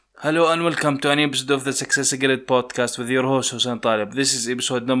Hello and welcome to an episode of the Success Grid podcast with your host Hussein Talib. This is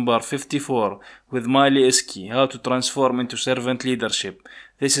episode number 54 with Mialei Iske, how to transform into servant leadership.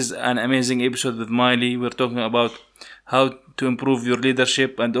 This is an amazing episode with Mialei. We're talking about how to improve your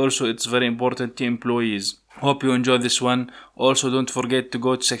leadership, and also it's very important to employees. Hope you enjoy this one. Also, don't forget to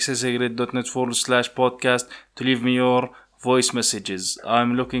go to successgrid.net/podcast to leave me your voice messages.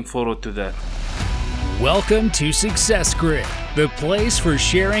 I'm looking forward to that. Welcome to Success Grid, the place for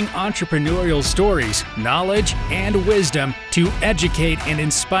sharing entrepreneurial stories, knowledge, and wisdom to educate and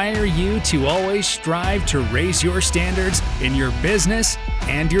inspire you to always strive to raise your standards in your business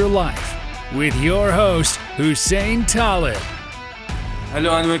and your life. With your host, Hussein Talib.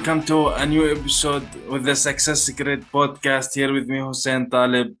 Hello and welcome to a new episode with the Success Grid podcast. Here with me, Hussein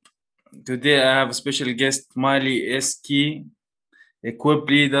Talib. Today I have a special guest, Mialei Iske. Equip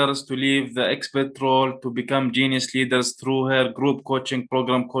leaders to leave the expert role to become genius leaders through her group coaching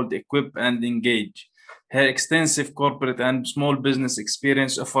program called Equip and Engage. Her extensive corporate and small business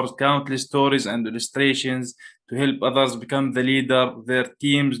experience offers countless stories and illustrations to help others become the leader their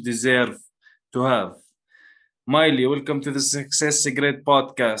teams deserve to have. Mialei, welcome to the Success Grid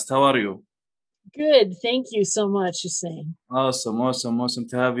podcast. How are you? Good. Thank you so much, Hussein. Awesome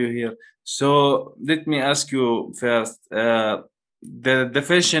to have you here. So let me ask you first, the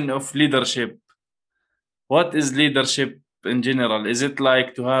definition of leadership. What is leadership in general? Is it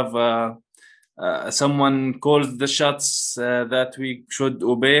like to have someone calls the shots that we should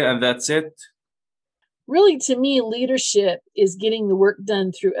obey and that's it? Really, to me, leadership is getting the work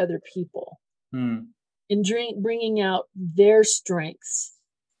done through other people and bringing out their strengths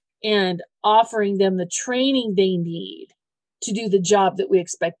and offering them the training they need to do the job that we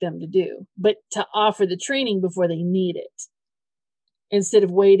expect them to do, but to offer the training before they need it, instead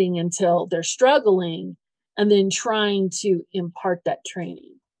of waiting until they're struggling and then trying to impart that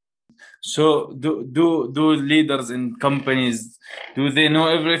training. So do leaders in companies, do they know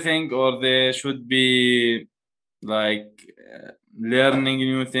everything, or they should be like learning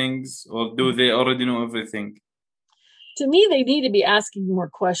new things, or do they already know everything? To me, they need to be asking more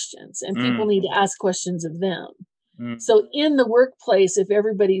questions, and people need to ask questions of them. So in the workplace, if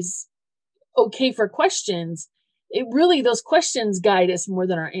everybody's okay for questions, those questions guide us more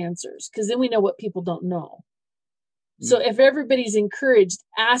than our answers, because then we know what people don't know. So if everybody's encouraged,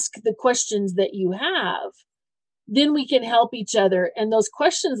 ask the questions that you have, then we can help each other. And those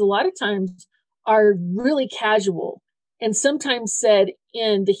questions, a lot of times, are really casual and sometimes said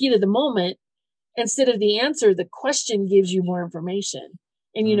in the heat of the moment. Instead of the answer, the question gives you more information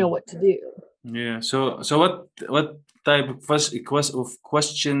and you know what to do. Yeah. So what type of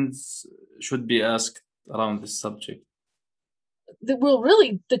questions should be asked around this subject?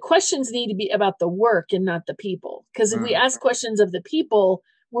 The questions need to be about the work and not the people. Because if we ask questions of the people,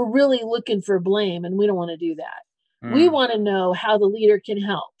 we're really looking for blame, and we don't want to do that. We want to know how the leader can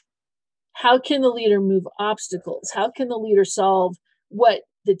help. How can the leader move obstacles? How can the leader solve what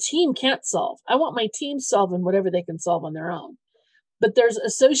the team can't solve? I want my team solving whatever they can solve on their own. But there's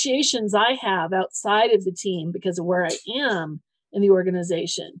associations I have outside of the team because of where I am in the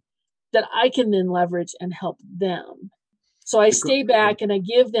organization that I can then leverage and help them. So I stay back and I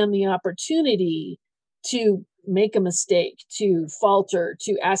give them the opportunity to make a mistake, to falter,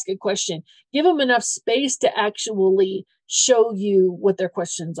 to ask a question. Give them enough space to actually show you what their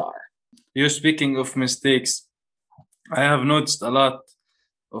questions are. You're speaking of mistakes. I have noticed a lot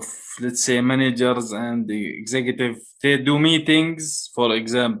of, let's say, managers and the executive. They do meetings, for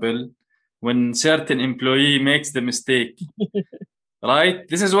example, when certain employee makes the mistake. Right?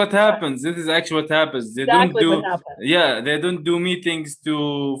 This is what happens. This is actually what happens. They Exactly don't what happens. they don't do meetings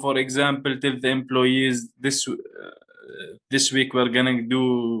to, for example, tell the employees this week we're gonna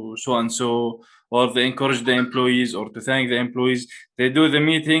do so and so, or they encourage the employees or to thank the employees. They do the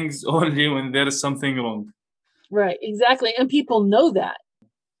meetings only when there is something wrong. Right, exactly. And people know that.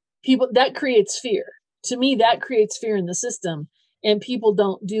 That creates fear. To me, that creates fear in the system. And people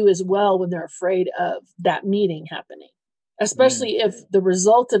don't do as well when they're afraid of that meeting happening, especially if the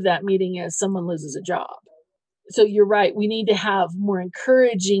result of that meeting is someone loses a job. So you're right. We need to have more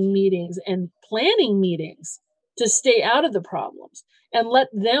encouraging meetings and planning meetings to stay out of the problems and let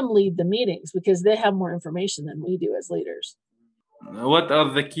them lead the meetings because they have more information than we do as leaders. What are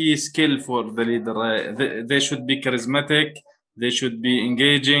the key skills for the leader? They should be charismatic. They should be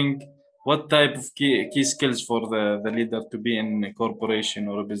engaging. What type of key skills for the leader to be in a corporation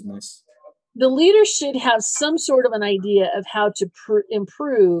or a business? The leader should have some sort of an idea of how to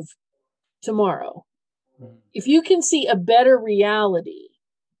improve tomorrow. If you can see a better reality,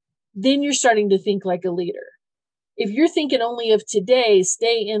 then you're starting to think like a leader. If you're thinking only of today,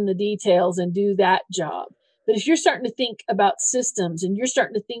 stay in the details and do that job. But if you're starting to think about systems and you're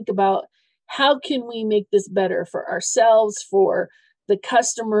starting to think about how can we make this better for ourselves, for the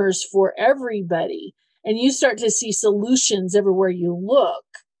customers, for everybody, and you start to see solutions everywhere you look,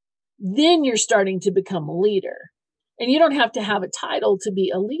 then you're starting to become a leader. And you don't have to have a title to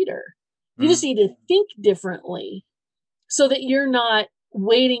be a leader. You just need to think differently so that you're not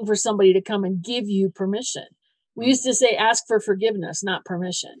waiting for somebody to come and give you permission. We used to say, ask for forgiveness, not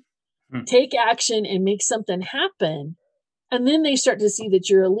permission. Take action and make something happen. And then they start to see that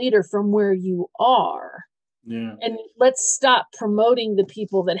you're a leader from where you are. Yeah. And let's stop promoting the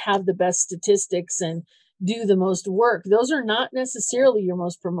people that have the best statistics and do the most work. Those are not necessarily your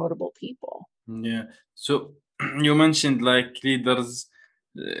most promotable people. Yeah. So you mentioned like leaders,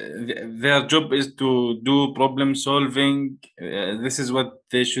 their job is to do problem solving. This is what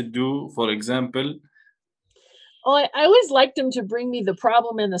they should do, for example. Oh, I always liked them to bring me the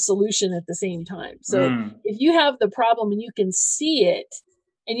problem and the solution at the same time. So if you have the problem and you can see it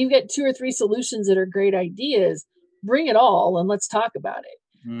and you've got 2 or 3 solutions that are great ideas, bring it all and let's talk about it.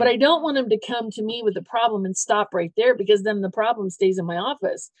 But I don't want them to come to me with the problem and stop right there, because then the problem stays in my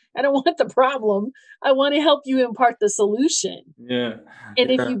office. I don't want the problem. I want to help you impart the solution. Yeah. And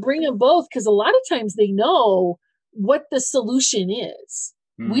if you bring them both, because a lot of times they know what the solution is.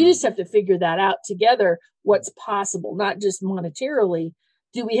 We just have to figure that out together, what's possible, not just monetarily.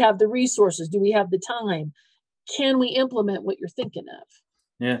 Do we have the resources? Do we have the time? Can we implement what you're thinking of?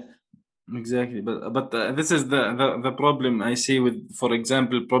 Yeah, exactly. But this is the problem I see with, for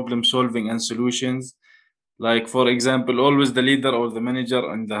example, problem solving and solutions. Like, for example, always the leader or the manager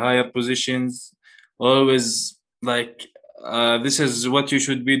in the higher positions, always like, this is what you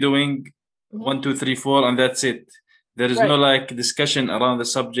should be doing, 1, 2, 3, 4, and that's it. There is no like discussion around the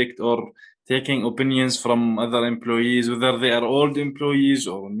subject or taking opinions from other employees, whether they are old employees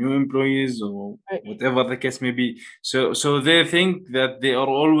or new employees or whatever the case may be. So they think that they are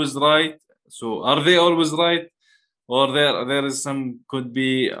always right. So are they always right, or there is some could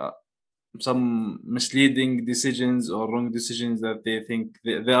be some misleading decisions or wrong decisions that they think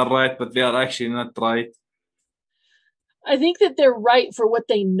they are right, but they are actually not right? I think that they're right for what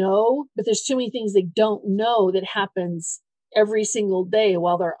they know, but there's too many things they don't know that happens every single day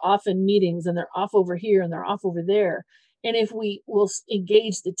while they're off in meetings and they're off over here and they're off over there. And if we will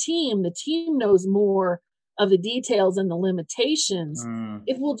engage the team knows more of the details and the limitations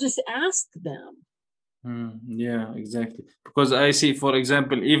if we'll just ask them. Yeah, exactly. Because I see, for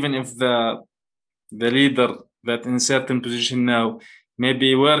example, even if the leader that in certain position now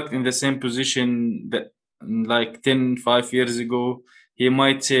maybe worked in the same position that like 5 years ago, he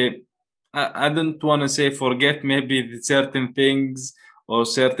might say, I don't want to say forget maybe the certain things or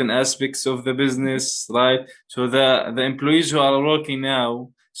certain aspects of the business, right? So the employees who are working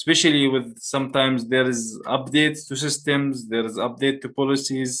now, especially with sometimes there is updates to systems, there is update to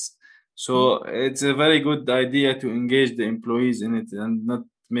policies. So it's a very good idea to engage the employees in it and not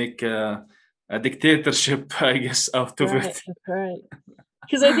make a dictatorship, I guess, out of it. Right.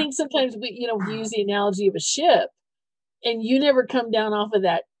 Because I think sometimes we use the analogy of a ship, and you never come down off of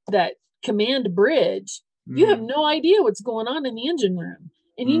that command bridge. You have no idea what's going on in the engine room,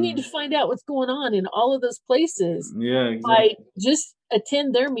 and you need to find out what's going on in all of those places. Yeah, exactly. By just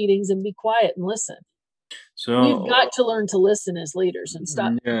attend their meetings and be quiet and listen. So we've got to learn to listen as leaders and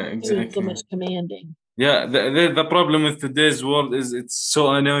stop doing so much commanding. Yeah, the problem with today's world is it's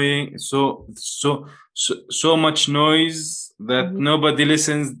so annoying, so much noise that nobody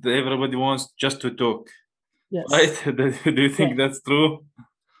listens. Everybody wants just to talk. Yes. Right? Do you think that's true?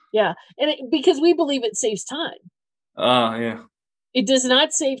 Yeah, and because we believe it saves time. Yeah. It does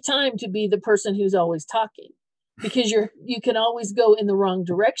not save time to be the person who's always talking, because you can always go in the wrong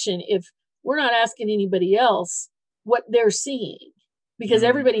direction if we're not asking anybody else what they're seeing, because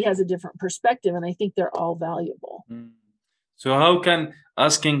everybody has a different perspective, and I think they're all valuable. So how can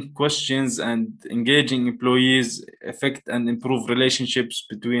asking questions and engaging employees affect and improve relationships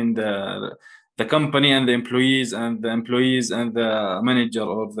between the company and the employees and the manager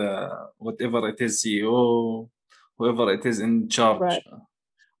or the whatever it is, CEO, whoever it is in charge? Right.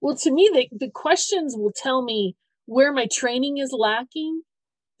 Well, to me, the questions will tell me where my training is lacking.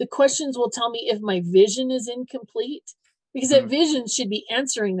 The questions will tell me if my vision is incomplete, because that vision should be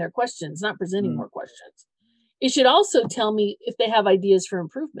answering their questions, not presenting more questions. It should also tell me if they have ideas for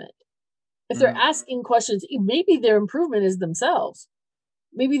improvement. If they're asking questions, maybe their improvement is themselves.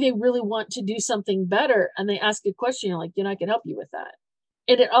 Maybe they really want to do something better, and they ask a question, you're like, I can help you with that.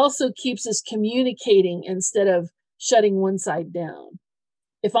 And it also keeps us communicating instead of shutting one side down.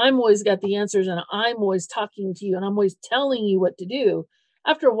 If I'm always got the answers and I'm always talking to you and I'm always telling you what to do,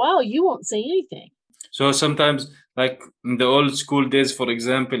 after a while, you won't say anything. So sometimes, like in the old school days, for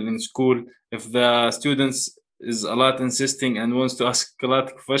example, in school, if the students is a lot insisting and wants to ask a lot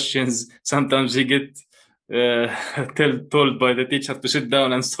of questions, sometimes he get told by the teacher to sit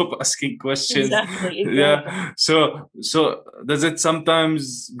down and stop asking questions. Exactly. Yeah. So does it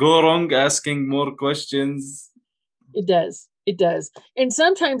sometimes go wrong asking more questions? It does. It does. And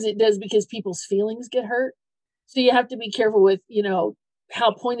sometimes it does because people's feelings get hurt. So you have to be careful with,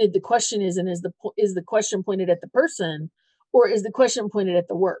 how pointed the question is, and is the question pointed at the person, or is the question pointed at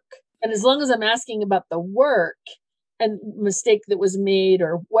the work? And as long as I'm asking about the work and mistake that was made,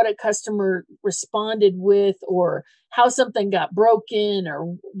 or what a customer responded with, or how something got broken,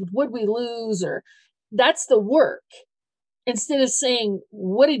 or would we lose, or that's the work, instead of saying,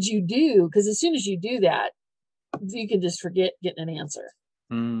 what did you do? Because as soon as you do that, you can just forget getting an answer,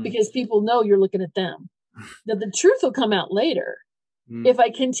 because people know you're looking at them. Now, the truth will come out later. If I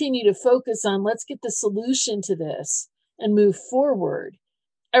continue to focus on, let's get the solution to this and move forward,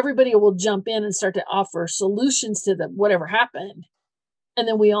 everybody will jump in and start to offer solutions to whatever happened. And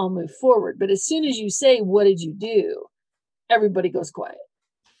then we all move forward. But as soon as you say, what did you do? Everybody goes quiet.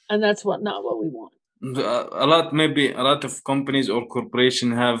 And that's not what we want. Maybe a lot of companies or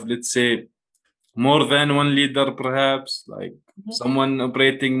corporation have, let's say, more than one leader, perhaps, like someone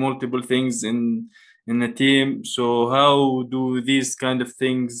operating multiple things in a team. So how do these kind of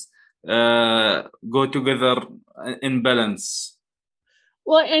things go together in balance?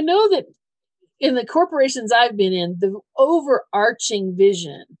 Well, I know that in the corporations I've been in, the overarching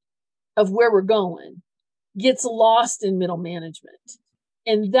vision of where we're going gets lost in middle management.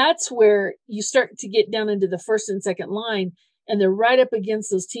 And that's where you start to get down into the first and second line, and they're right up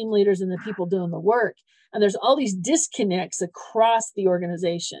against those team leaders and the people doing the work. And there's all these disconnects across the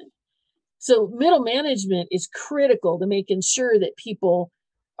organization. So middle management is critical to making sure that people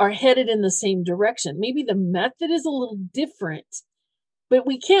are headed in the same direction. Maybe the method is a little different, but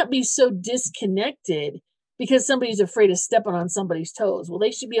we can't be so disconnected because somebody's afraid of stepping on somebody's toes. Well,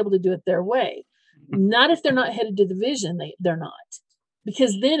 they should be able to do it their way. Not if they're not headed to the vision, they're not.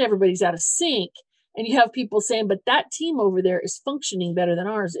 Because then everybody's out of sync, and you have people saying, but that team over there is functioning better than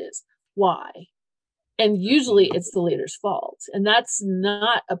ours is. Why? And usually it's the leader's fault. And that's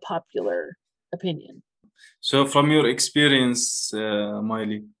not a popular opinion. So from your experience,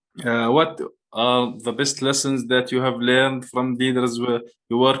 Mialei, what are the best lessons that you have learned from leaders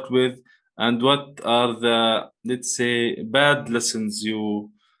you worked with? And what are the, let's say, bad lessons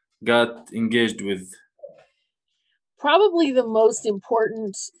you got engaged with? Probably the most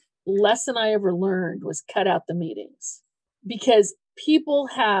important lesson I ever learned was cut out the meetings, because people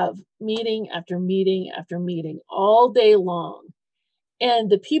have meeting after meeting after meeting all day long, and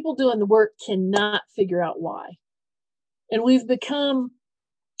the people doing the work cannot figure out why. And we've become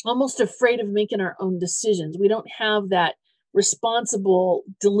almost afraid of making our own decisions. We don't have that responsible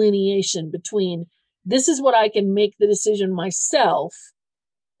delineation between, this is what I can make the decision myself,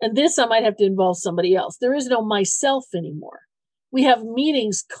 and this I might have to involve somebody else. There is no myself anymore. We have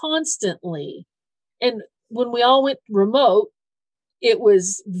meetings constantly. And when we all went remote, it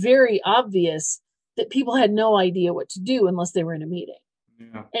was very obvious that people had no idea what to do unless they were in a meeting.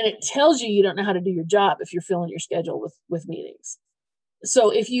 Yeah. And it tells you don't know how to do your job if you're filling your schedule with meetings. So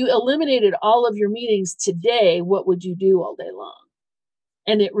if you eliminated all of your meetings today, what would you do all day long?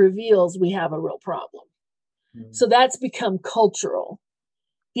 And it reveals we have a real problem. Mm-hmm. So that's become cultural.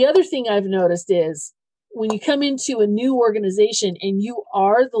 The other thing I've noticed is when you come into a new organization and you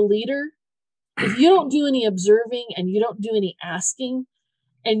are the leader, if you don't do any observing and you don't do any asking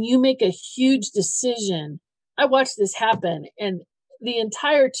and you make a huge decision, I watched this happen, and the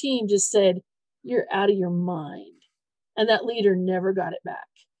entire team just said, you're out of your mind. And that leader never got it back.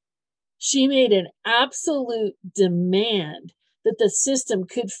 She made an absolute demand that the system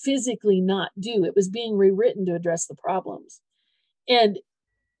could physically not do. It was being rewritten to address the problems. And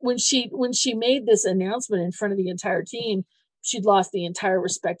when she made this announcement in front of the entire team, she'd lost the entire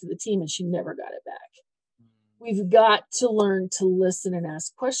respect of the team, and she never got it back. We've got to learn to listen and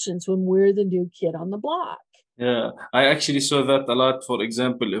ask questions when we're the new kid on the block. Yeah, I actually saw that a lot. For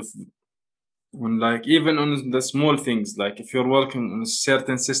example, even on the small things, like if you're working on a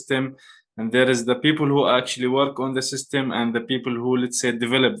certain system, and there is the people who actually work on the system and the people who, let's say,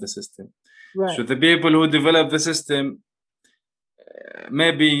 develop the system. Right. So the people who develop the system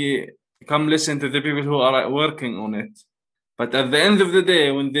maybe come listen to the people who are working on it. But at the end of the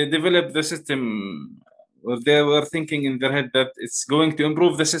day, when they develop the system, or they were thinking in their head that it's going to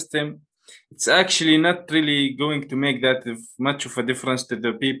improve the system, it's actually not really going to make that much of a difference to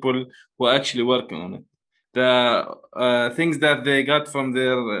the people who are actually working on it. The things that they got from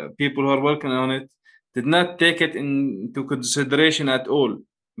their people who are working on it did not take it into consideration at all.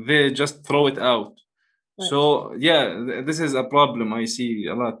 They just throw it out. Right. So yeah, this is a problem I see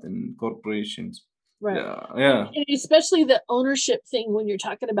a lot in corporations. Right. Yeah. And especially the ownership thing when you're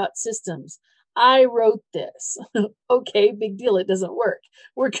talking about systems. I wrote this. Okay, big deal. It doesn't work.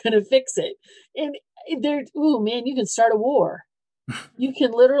 We're going to fix it. And there, ooh, man, you can start a war. You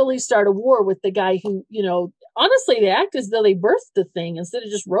can literally start a war with the guy who, honestly, they act as though they birthed the thing instead of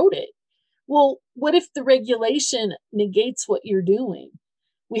just wrote it. Well, what if the regulation negates what you're doing?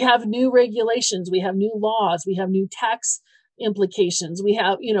 We have new regulations, we have new laws, we have new tax implications, we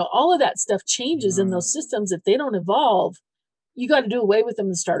have, all of that stuff changes in those systems. If they don't evolve, you got to do away with them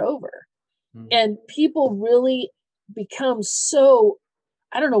and start over. And people really become so,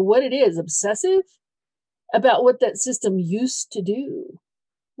 I don't know what it is, obsessive about what that system used to do.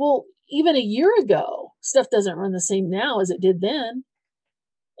 Well, even a year ago, stuff doesn't run the same now as it did then.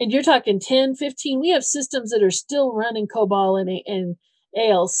 And you're talking 10, 15. We have systems that are still running COBOL and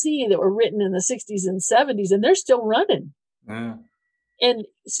ALC that were written in the 60s and 70s, and they're still running. Yeah. And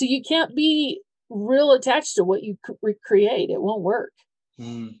so you can't be real attached to what you create. It won't work.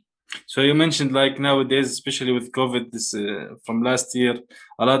 So you mentioned like nowadays, especially with COVID, this from last year,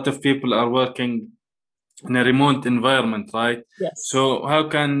 a lot of people are working in a remote environment, right? Yes. So how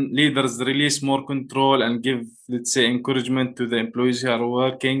can leaders release more control and give, let's say, encouragement to the employees who are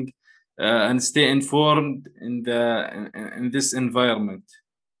working and stay informed in this environment?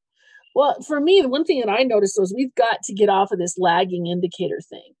 Well, for me, the one thing that I noticed was we've got to get off of this lagging indicator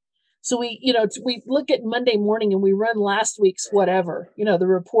thing. So we look at Monday morning and we run last week's whatever, the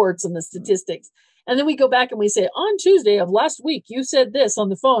reports and the statistics. And then we go back and we say, on Tuesday of last week, you said this on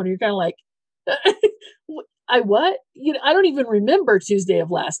the phone. You're kind of like, I what? I don't even remember Tuesday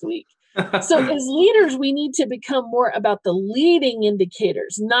of last week. So as leaders, we need to become more about the leading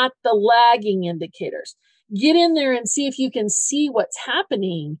indicators, not the lagging indicators. Get in there and see if you can see what's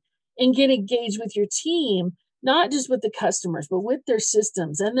happening and get engaged with your team, not just with the customers, but with their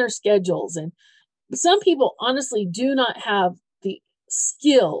systems and their schedules. And some people honestly do not have the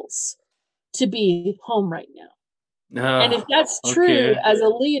skills to be home right now. And if that's true, as a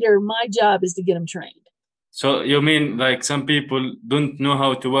leader, my job is to get them trained. So you mean like some people don't know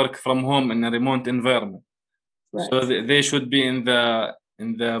how to work from home in a remote environment? Right. So they should be in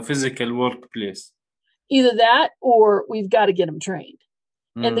the physical workplace. Either that, or we've got to get them trained.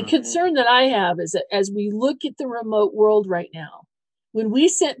 And the concern that I have is that as we look at the remote world right now, when we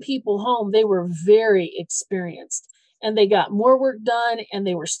sent people home, they were very experienced and they got more work done and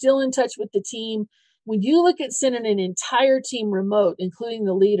they were still in touch with the team. When you look at sending an entire team remote, including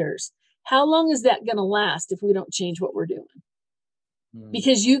the leaders, how long is that going to last if we don't change what we're doing?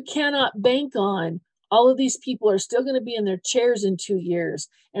 Because you cannot bank on all of these people are still going to be in their chairs in 2 years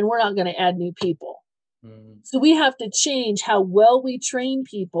and we're not going to add new people. So we have to change how well we train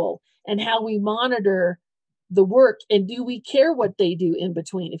people and how we monitor the work. And do we care what they do in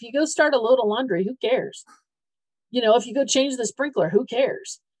between? If you go start a load of laundry, who cares? If you go change the sprinkler, who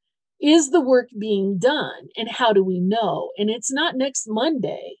cares? Is the work being done? And how do we know? And it's not next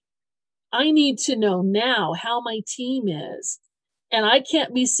Monday. I need to know now how my team is. And I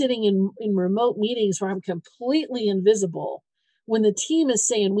can't be sitting in remote meetings where I'm completely invisible when the team is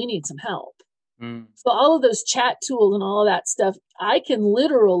saying we need some help. So all of those chat tools and all of that stuff, I can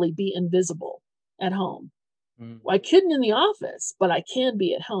literally be invisible at home. I couldn't in the office, but I can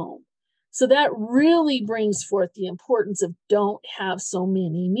be at home. So that really brings forth the importance of don't have so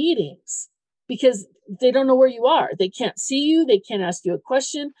many meetings because they don't know where you are. They can't see you. They can't ask you a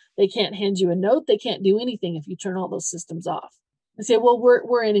question. They can't hand you a note. They can't do anything if you turn all those systems off and say, well,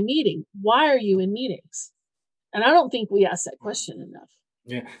 we're in a meeting. Why are you in meetings? And I don't think we ask that question enough.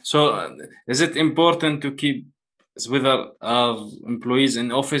 Yeah. So is it important to keep whether our employees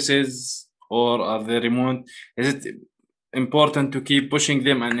in offices or are they remote? Is it important to keep pushing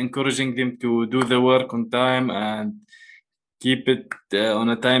them and encouraging them to do the work on time and keep it on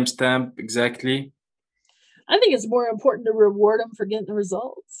a timestamp exactly? I think it's more important to reward them for getting the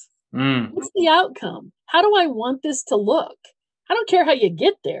results. What's the outcome? How do I want this to look? I don't care how you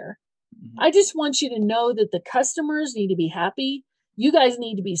get there. I just want you to know that the customers need to be happy. You guys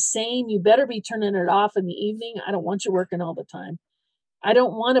need to be sane. You better be turning it off in the evening. I don't want you working all the time. I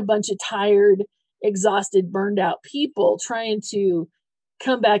don't want a bunch of tired, exhausted, burned out people trying to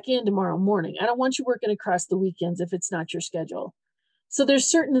come back in tomorrow morning. I don't want you working across the weekends if it's not your schedule. So there's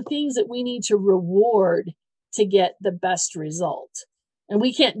certain things that we need to reward to get the best result. And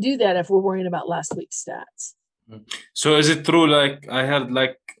we can't do that if we're worrying about last week's stats. So is it true, like I heard,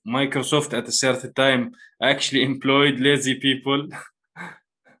 like Microsoft at a certain time actually employed lazy people?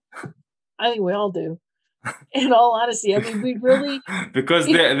 I think we all do. In all honesty, I mean, we really... Because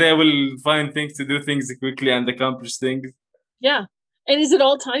they will find things to do things quickly and accomplish things. Yeah. And is it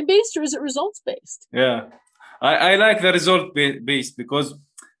all time-based or is it results-based? Yeah. I like the result-based because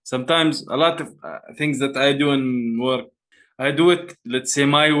sometimes a lot of things that I do in work, I do it, let's say,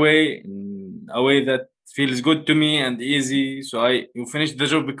 my way, in a way that feels good to me and easy. So you finish the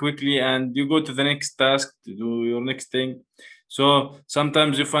job quickly and you go to the next task to do your next thing. So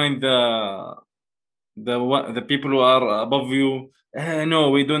sometimes you find the people who are above you, no,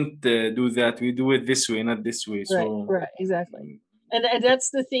 we don't do that. We do it this way, not this way. So right, exactly. And that's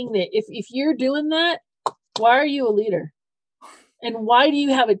the thing, that if you're doing that, why are you a leader? And why do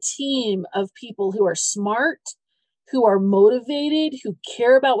you have a team of people who are smart, who are motivated, who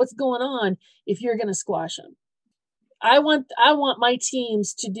care about what's going on, if you're going to squash them? I want my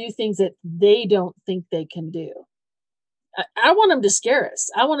teams to do things that they don't think they can do. I want them to scare us.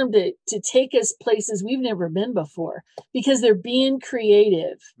 I want them to take us places we've never been before, because they're being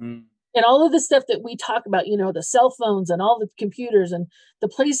creative. And all of the stuff that we talk about, the cell phones and all the computers and the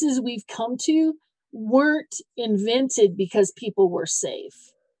places we've come to, weren't invented because people were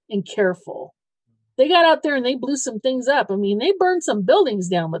safe and careful. They got out there and they blew some things up. I mean, they burned some buildings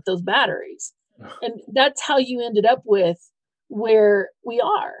down with those batteries. And that's how you ended up with where we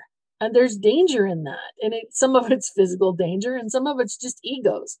are. And there's danger in that. And some of it's physical danger and some of it's just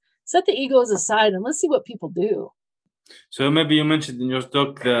egos. Set the egos aside and let's see what people do. So maybe you mentioned in your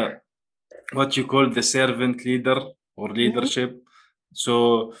talk what you call the servant leader or leadership.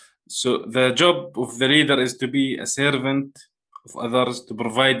 So the job of the leader is to be a servant of others, to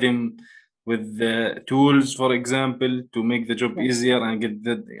provide them with the tools, for example, to make the job easier and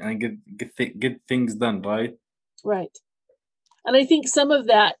get things done, right? Right. And I think some of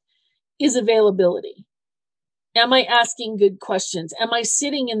that is availability. Am I asking good questions? Am I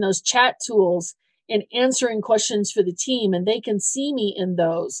sitting in those chat tools and answering questions for the team, and they can see me in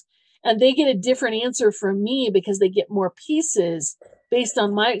those, and they get a different answer from me because they get more pieces based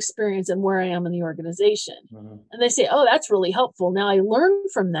on my experience and where I am in the organization. And they say, oh, that's really helpful. Now I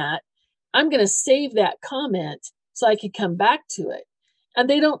learned from that. I'm going to save that comment so I could come back to it. And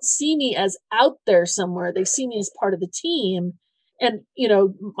they don't see me as out there somewhere. They see me as part of the team. And,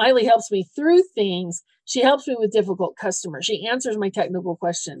 Mialei helps me through things. She helps me with difficult customers. She answers my technical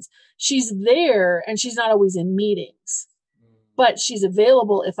questions. She's there, and she's not always in meetings, but she's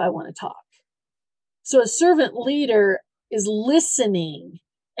available if I want to talk. So a servant leader is listening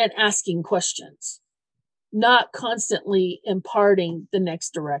and asking questions, not constantly imparting the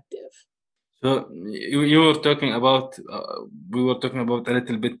next directive. So you were talking about, we were talking about a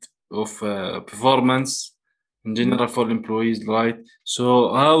little bit of performance in general for employees, right?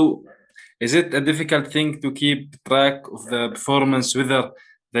 So how is it a difficult thing to keep track of the performance, whether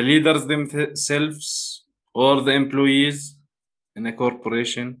the leaders themselves or the employees in a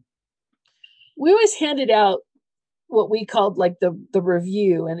corporation? We always handed out what we called like the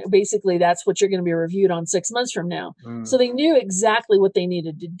review. And basically that's what you're going to be reviewed on 6 months from now. So they knew exactly what they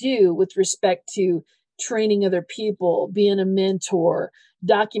needed to do with respect to training other people, being a mentor,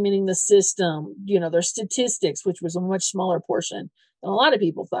 documenting the system, their statistics, which was a much smaller portion than a lot of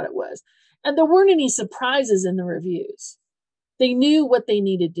people thought it was. And there weren't any surprises in the reviews. They knew what they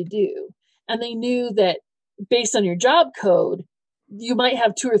needed to do. And they knew that based on your job code, you might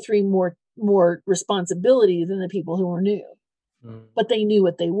have 2 or 3 more responsibility than the people who were new, but they knew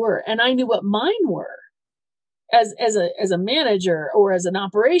what they were. And I knew what mine were as a manager or as an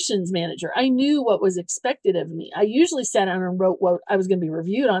operations manager. I knew what was expected of me. I usually sat down and wrote what I was going to be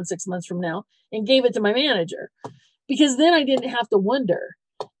reviewed on 6 months from now and gave it to my manager, because then I didn't have to wonder.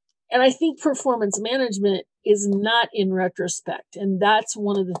 And I think performance management is not in retrospect. And that's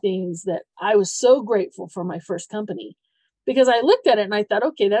one of the things that I was so grateful for my first company, because I looked at it and I thought,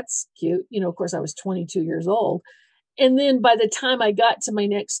 okay, that's cute. Of course, I was 22 years old. And then by the time I got to my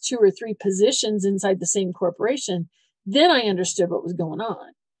next 2 or 3 positions inside the same corporation, then I understood what was going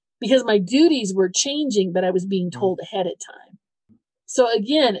on, because my duties were changing, but I was being told ahead of time. So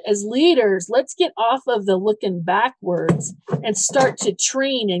again, as leaders, let's get off of the looking backwards and start to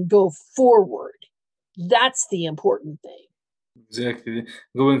train and go forward. That's the important thing. Exactly.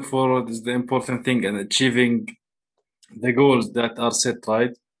 Going forward is the important thing, and achieving the goals that are set,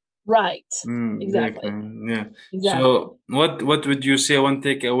 right? Right. Exactly. Yeah. Exactly. So what would you say one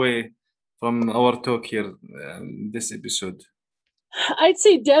takeaway from our talk here in this episode? I'd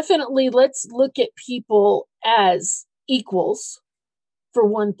say definitely let's look at people as equals. for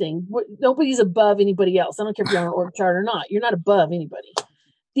one thing. Nobody's above anybody else. I don't care if you're on an org chart or not. You're not above anybody.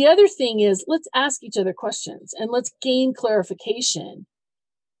 The other thing is, let's ask each other questions and let's gain clarification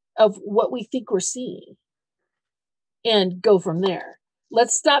of what we think we're seeing and go from there.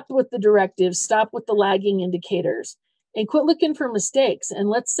 Let's stop with the directives, stop with the lagging indicators, and quit looking for mistakes, and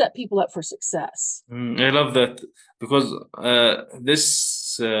let's set people up for success. I love that, because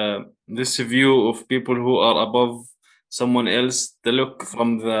this view of people who are above someone else, the look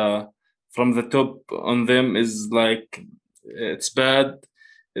from the top on them is like, it's bad.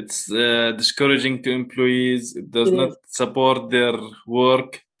 It's discouraging to employees. It does not support their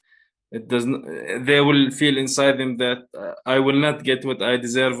work. It doesn't. They will feel inside them that I will not get what I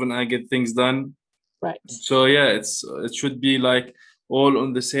deserve when I get things done. Right. So yeah, it should be like all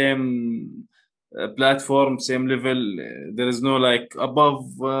on the same platform, same level. There is no like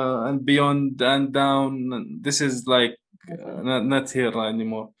above and beyond and down. This is like not here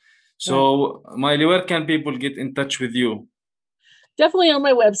anymore. So Mialei, where can people get in touch with you? Definitely on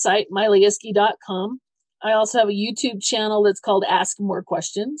my website, mialeiiske.com. I also have a YouTube channel that's called Ask More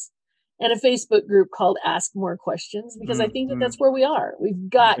Questions, and a Facebook group called Ask More Questions, because I think that's where we are. We've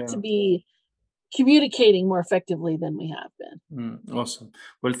got to be communicating more effectively than we have been. Awesome.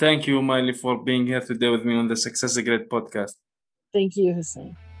 Well, thank you, Mialei, for being here today with me on the Success Grid podcast. Thank you,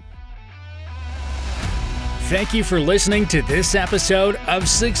 Hussein. Thank you for listening to this episode of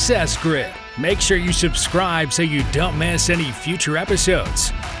Success Grid. Make sure you subscribe so you don't miss any future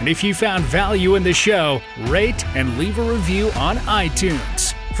episodes. And if you found value in the show, rate and leave a review on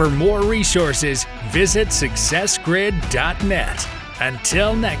iTunes. For more resources, visit successgrid.net.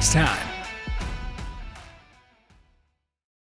 Until next time.